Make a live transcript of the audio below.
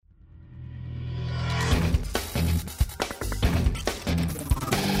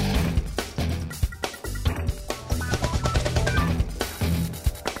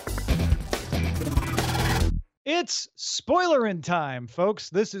Spoiler in time,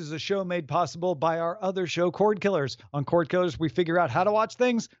 folks. This is a show made possible by our other show, Cord Killers. On Cord Killers, we figure out how to watch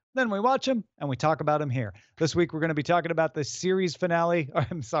things, then we watch them, and we talk about them here. This week, we're going to be talking about the series finale, or,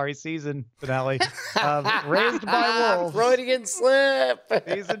 I'm sorry, season finale of Raised by Wolves. Freudian slip.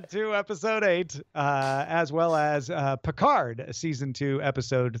 Season 2, Episode 8, as well as Picard, Season 2,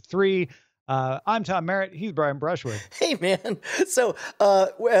 Episode 3. I'm Tom Merritt. He's Brian Brushwood. Hey, man. So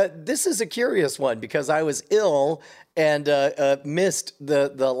this is a curious one because I was ill and missed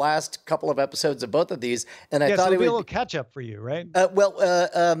the last couple of episodes of both of these. And I thought so it would be a little catch up for you, right?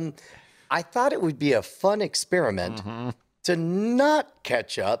 I thought it would be a fun experiment to not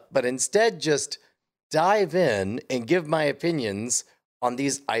catch up, but instead just dive in and give my opinions on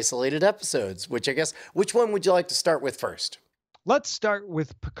these isolated episodes, which one would you like to start with first? Let's start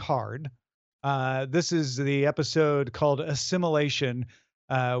with Picard. This is the episode called Assimilation,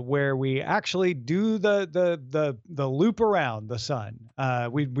 where we actually do the loop around the sun.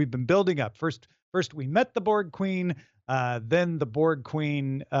 We've been building up. First we met the Borg Queen. Then the Borg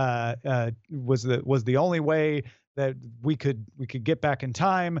Queen was the only way that we could get back in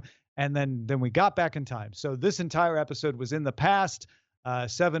time, and then we got back in time. So this entire episode was in the past.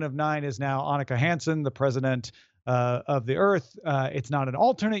 7 of 9 is now Annika Hansen, the president of the Earth. It's not an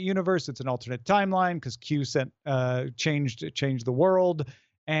alternate universe; it's an alternate timeline because Q changed the world.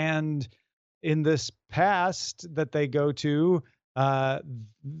 And in this past that they go to, at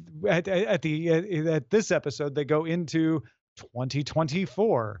this episode, they go into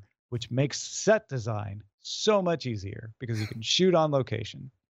 2024, which makes set design so much easier because you can shoot on location.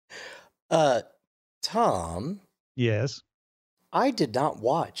 Tom. Yes. I did not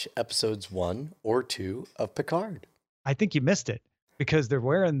watch episodes 1 or 2 of Picard. I think you missed it because they're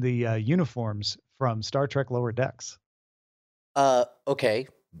wearing the uniforms from Star Trek Lower Decks. Okay.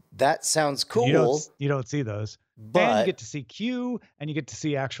 That sounds cool. You don't see those. But and you get to see Q, and you get to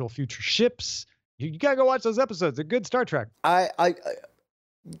see actual future ships. You gotta go watch those episodes. They're good Star Trek.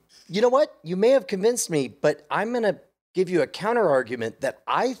 You know what? You may have convinced me, but I'm gonna give you a counter argument that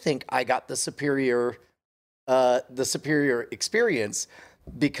I think I got the superior experience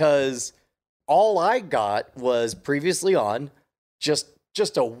because all I got was previously on just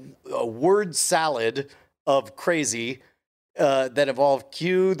a word salad of crazy that involved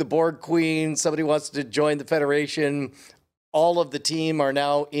Q, the Borg Queen. Somebody wants to join the Federation. All of the team are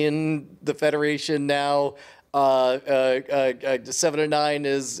now in the Federation now. 7 of 9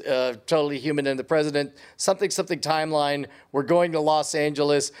 is totally human and the president. Something timeline. We're going to Los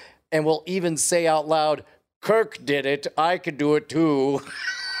Angeles, and we'll even say out loud, Kirk did it. I could do it too.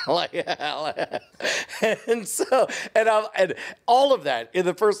 and all of that in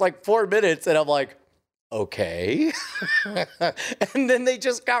the first 4 minutes, and I'm like, okay. And then they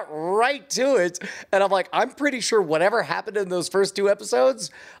just got right to it, and I'm like, I'm pretty sure whatever happened in those first 2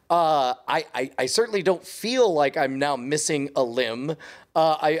 episodes, I certainly don't feel like I'm now missing a limb.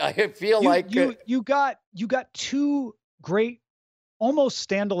 I feel you got 2 great, almost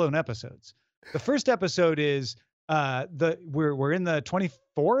standalone episodes. The first episode is we're in the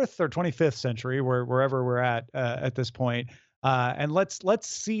 24th or 25th century, wherever we're at this point, and let's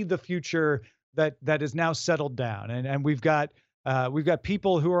see the future that is now settled down, and we've got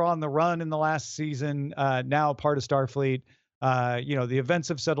people who are on the run in the last season, now part of Starfleet. The events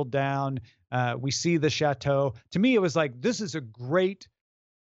have settled down. We see the chateau. To me, it was like, this is a great.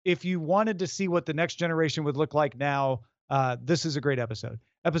 If you wanted to see what the next generation would look like now, this is a great episode.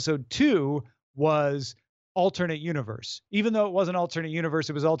 Episode 2 was alternate universe. Even though it wasn't alternate universe,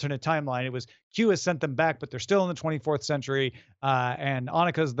 it was alternate timeline. It was Q has sent them back, but they're still in the 24th century, and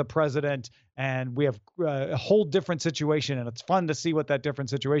Annika's the president, and we have a whole different situation, and it's fun to see what that different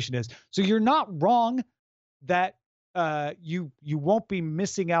situation is. So you're not wrong that you won't be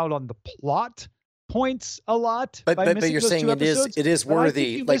missing out on the plot points a lot, but you're saying it is worthy.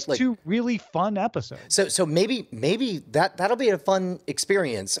 You missed 2 really fun episodes. So maybe that'll be a fun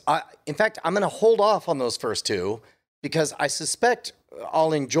experience. In fact, I'm going to hold off on those first 2 because I suspect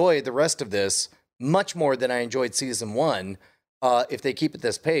I'll enjoy the rest of this much more than I enjoyed season 1 if they keep at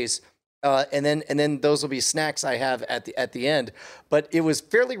this pace. And then those will be snacks I have at the end. But it was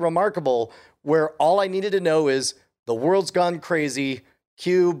fairly remarkable where all I needed to know is the world's gone crazy.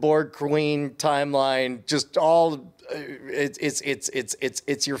 Q, Borg Queen, timeline, just all.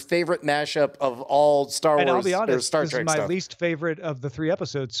 It's your favorite mashup of all Star Wars. And I'll be honest, Star this Trek is my stuff. least favorite of the 3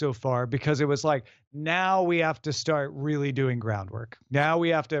 episodes so far because it was like, now we have to start really doing groundwork. Now we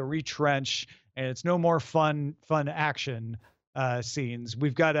have to retrench, and it's no more fun action scenes.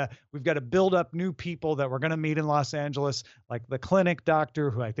 We've got to build up new people that we're going to meet in Los Angeles, like the clinic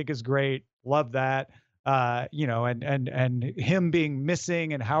doctor, who I think is great. Love that. you know, and him being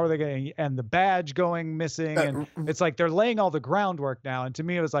missing, and how are they going, and the badge going missing, and it's like they're laying all the groundwork now. And to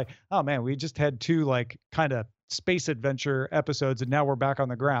me, it was like, oh man, we just had two like kind of space adventure episodes, and now we're back on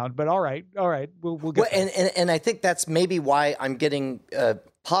the ground. But all right, we'll get. Well, and I think that's maybe why I'm getting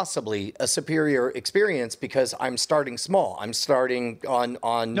possibly a superior experience, because I'm starting small. I'm starting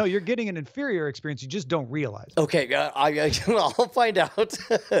on. No, you're getting an inferior experience. You just don't realize it. Okay, I'll find out.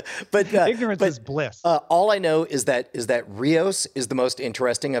 But ignorance is bliss. All I know is that Rios is the most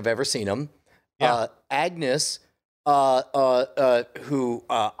interesting I've ever seen him. Yeah. Agnes, who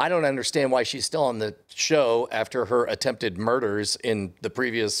I don't understand why she's still on the show after her attempted murders in the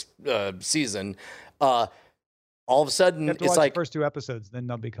previous season. All of a sudden, it's like the first two episodes, then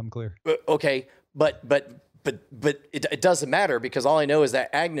they'll become clear. Okay, but it doesn't matter, because all I know is that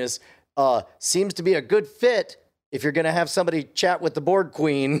Agnes seems to be a good fit if you're going to have somebody chat with the Borg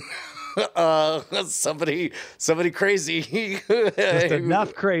Queen. Somebody crazy. Just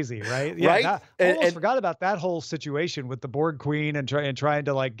enough crazy, right? Yeah, right. I almost forgot about that whole situation with the Borg Queen and trying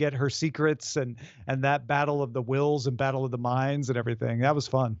to like get her secrets, and that battle of the wills and battle of the minds and everything. That was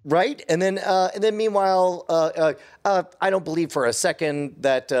fun. Right. And then meanwhile, I don't believe for a second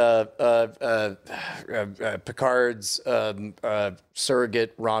that Picard's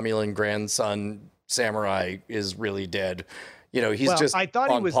surrogate Romulan grandson Samurai is really dead. You know, he's just. I thought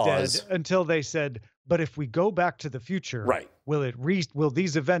he was pause. dead until they said, "But if we go back to the future, right? Will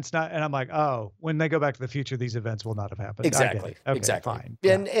these events not?" And I'm like, "Oh, when they go back to the future, these events will not have happened." Exactly. Okay, exactly. Fine.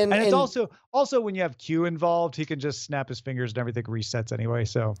 And it's also when you have Q involved, he can just snap his fingers and everything resets anyway.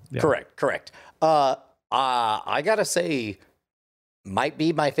 So yeah. Correct. I gotta say, might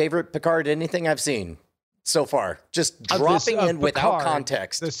be my favorite Picard anything I've seen so far. Just dropping in without Picard,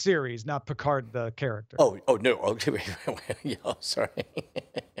 context. The series, not Picard the character. Oh no. Okay, yeah, sorry.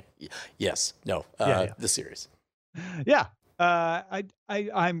 Yes, no. The series. Yeah.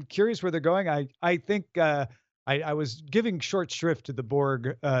 I'm curious where they're going. I think I was giving short shrift to the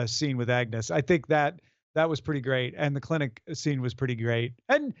Borg scene with Agnes. I think that was pretty great, and the clinic scene was pretty great,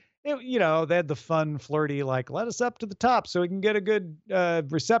 and. You know, they had the fun, flirty, like, let us up to the top so we can get a good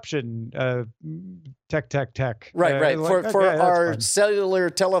reception. Tech. Right. Like, for our fun.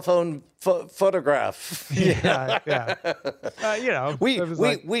 cellular telephone photograph. Yeah. You know,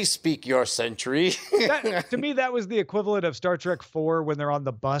 we speak your century. To me, that was the equivalent of Star Trek 4 when they're on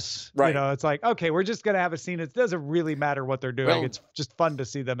the bus. Right. You know, it's like, okay, we're just gonna have a scene. It doesn't really matter what they're doing. Well, it's just fun to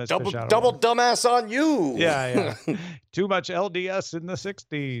see them as double dumbass on you. Yeah. Too much LDS in the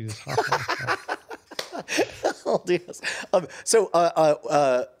 60s. So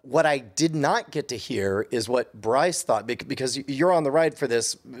what I did not get to hear is what Bryce thought, because you're on the ride for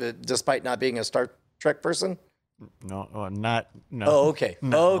this, despite not being a Star Trek person. No, not. No. Oh, okay.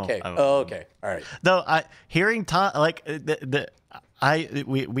 No, okay. Okay. All right. Though hearing Tom, like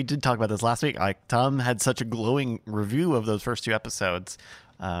we did talk about this last week. Like Tom had such a glowing review of those first two episodes.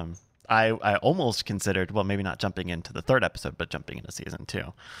 I almost considered, well, maybe not jumping into the third episode, but jumping into season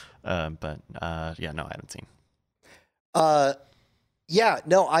 2. But yeah, no, I haven't seen. Yeah,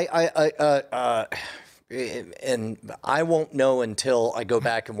 no, and I won't know until I go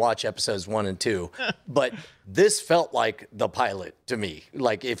back and watch episodes 1 and 2. But this felt like the pilot to me.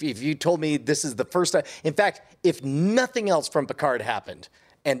 Like if you told me this is the first time, in fact, if nothing else from Picard happened,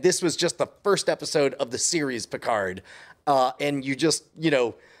 and this was just the first episode of the series Picard, and you just,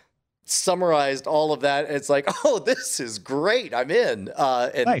 summarized all of that, it's like, oh, this is great. I'm in.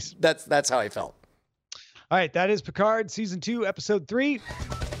 And nice. That's how I felt. All right, that is Picard season 2, episode 3.